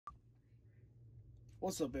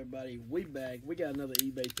What's up, everybody? We back. We got another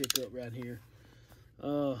eBay pickup right here.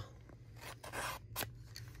 I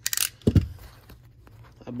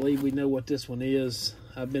believe we know what this one is.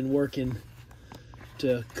 I've been working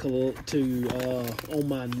on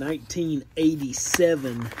my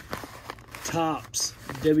 1987 Topps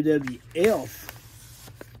WWF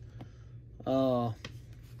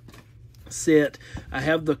set. I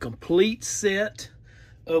have the complete set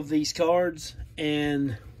of these cards,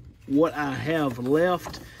 and what I have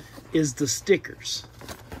left is the stickers.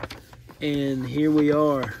 And here we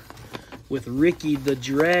are with Ricky the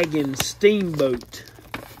Dragon Steamboat.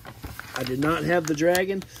 I did not have the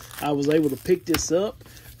Dragon. I was able to pick this up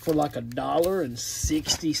for like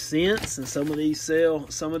 $1.60, and some of these sell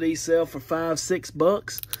for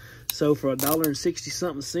 $5-6. So for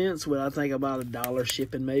 $1.60-something, well, I think about $1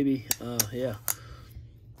 shipping maybe. Yeah,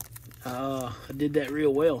 I did that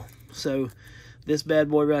real well. So this bad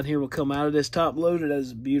boy right here will come out of this top loaded. That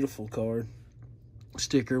is a beautiful card,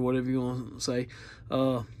 sticker, whatever you want to say.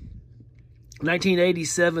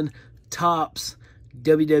 1987 Topps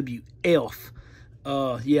WWF.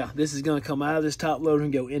 Yeah, this is going to come out of this top loader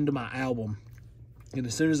and go into my album. And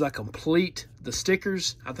as soon as I complete the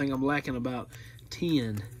stickers, I think I'm lacking about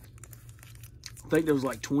 10. I think there was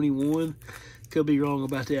like 21. Could be wrong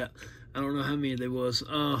about that. I don't know how many there was.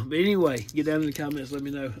 But anyway, get down in the comments, let me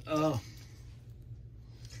know.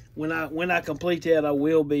 When I complete that, I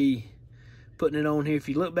will be putting it on here. If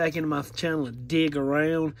you look back into my channel and dig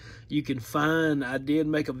around, you can find, I did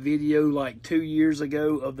make a video like 2 years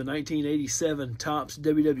ago of the 1987 Topps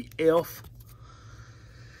WWF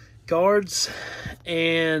cards,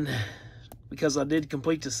 and because I did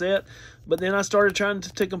complete the set, but then I started trying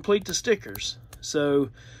to complete the stickers. So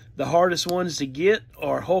the hardest ones to get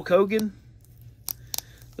are Hulk Hogan,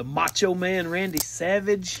 the Macho Man Randy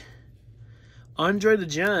Savage, Andre the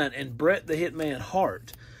Giant, and Bret the Hitman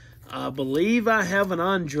Hart. I believe I have an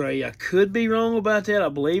Andre. I could be wrong about that. I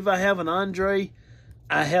believe I have an Andre.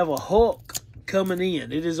 I have a Hulk coming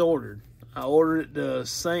in. It is ordered. I ordered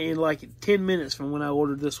it in like 10 minutes from when I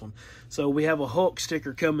ordered this one. So we have a Hulk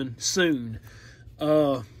sticker coming soon.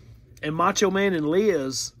 And Macho Man and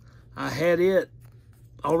Liz, I had it.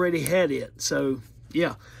 Already had it. So,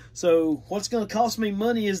 yeah. So what's going to cost me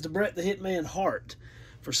money is the Bret the Hitman Hart.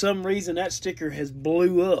 For some reason, that sticker has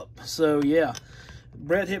blew up. So, yeah.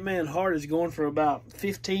 Bret Hitman Hart is going for about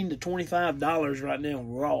 $15 to $25 right now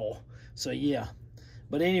raw. So, yeah.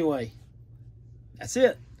 But anyway, that's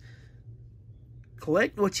it.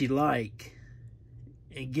 Collect what you like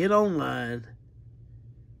and get online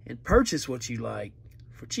and purchase what you like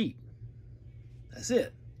for cheap. That's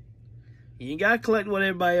it. You ain't got to collect what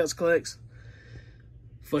everybody else collects.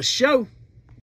 For sure.